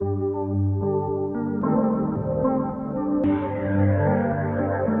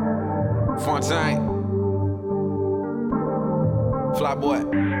Phontaine. Flyboy.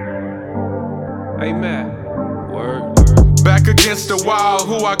 AMAT. Word. Back against the wall,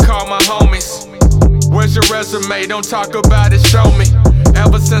 who I call my homies. Where's your resume? Don't talk about it, show me.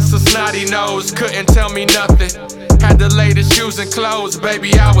 Ever since the snotty nose, couldn't tell me nothing. Had the latest shoes and clothes,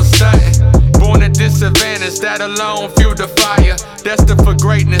 baby, I was stunting. Born at disadvantage, that alone fueled the fire. Destined for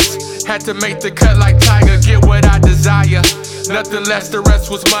greatness, had to make the cut like Tiger, get what I desire. Nothing less, the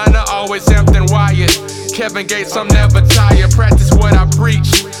rest was minor, always amped and wired. Kevin Gates, I'm never tired, practice what I preach.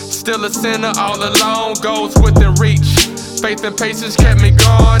 Still a sinner all alone, goals within reach. Faith and patience kept me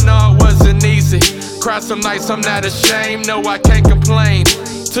going, no, it wasn't easy. Cried some nights, I'm not ashamed, no, I can't complain.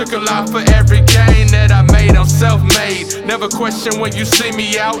 Took a lot for every gain that I made, I'm self-made. Never question when you see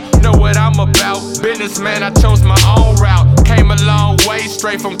me out, know what I'm about. Businessman, I chose my own route. Came a long way,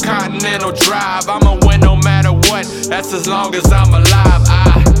 straight from Continental Drive. I'ma win no matter what, that's as long as I'm alive.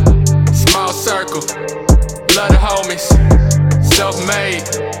 Small circle, love the homies. Self-made,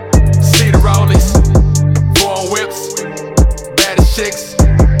 see the rollies. Foreign whips, baddest chicks.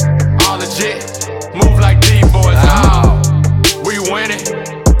 All legit, move like D-boys. Oh, we winning.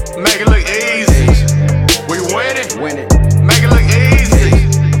 Make it look easy. We win it. Make it look easy.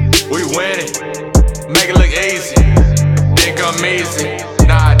 We win it. Make it look easy. Didn't come easy.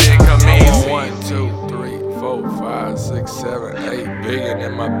 Nah, didn't come easy. 1, 2, 3, 4, 5, 6, 7, 8 billion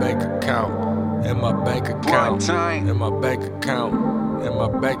in my bank account. In my bank account. In my bank account. In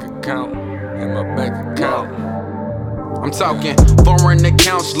my bank account. In my bank account. I'm talking foreign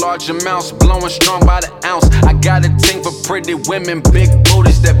accounts, large amounts, blowing strong by the ounce. I got a ting for pretty women, big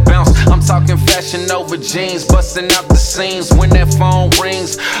booties that bounce. I'm talking fashion over jeans, busting out the seams when that phone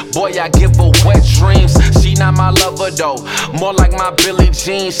rings. Boy, I give her wet dreams. She not my lover though, more like my Billie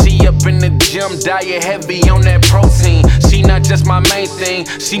Jean. She up in the gym, diet heavy on that protein. She not just my main thing,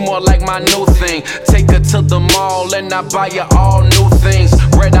 she more like my new thing. Take her to the mall and I buy her all new things.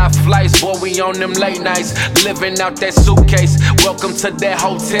 Red-eye flights, boy, we on them late nights, living out that suitcase. Welcome to that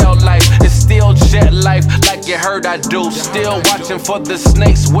hotel life. It's still jet life, like you heard I do. Still watching for the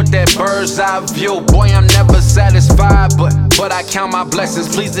snakes with that bird's eye view. Boy, I'm never satisfied, but I count my blessings.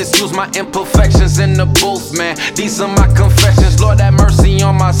 Please excuse my imperfections in the booth, man. These are my confessions. Lord, have mercy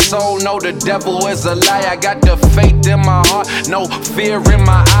on my soul. No, the devil is a lie. I got the faith in my heart, no fear in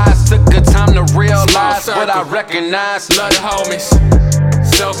my eyes. Took the time to realize what I recognize. Love the homies.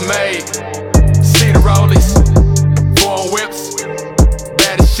 Self-made, see the rollies. Foreign whips,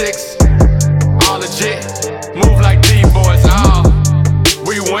 baddest chicks. All legit, move like D-boys. Oh,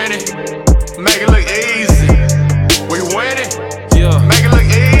 we win it. Make it look easy. We win it. Yeah. Make it look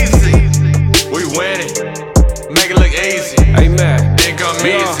easy. We win it. Make it look easy. AMAT. Didn't come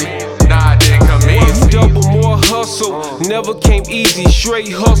easy. Nah, didn't come easy. Double more hustle, never came easy. Straight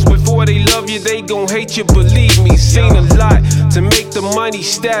hustle, before they love you, they gon' hate you, believe me. Seen a lot to make the money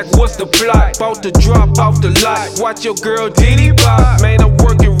stack. What's the plot? About to drop off the lot. Watch your girl Diddy bop. Man, I'm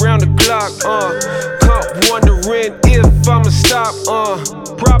working round the clock. Comp wondering if I'ma stop.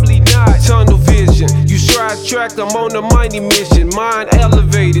 Probably not. Tunnel vision. You sidetracked, I'm on a money mission. Mind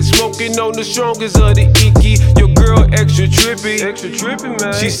elevated, smoking on the strongest of the icky. Your girl extra trippy. Extra trippy,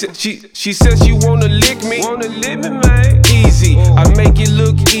 man. She says she wanna lick me. Wanna lick me, man. Easy, I make it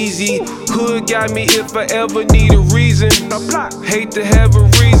look easy. Hood got me if I ever need a reason. Hate to have a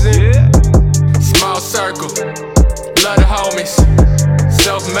reason. Small circle, love the homies.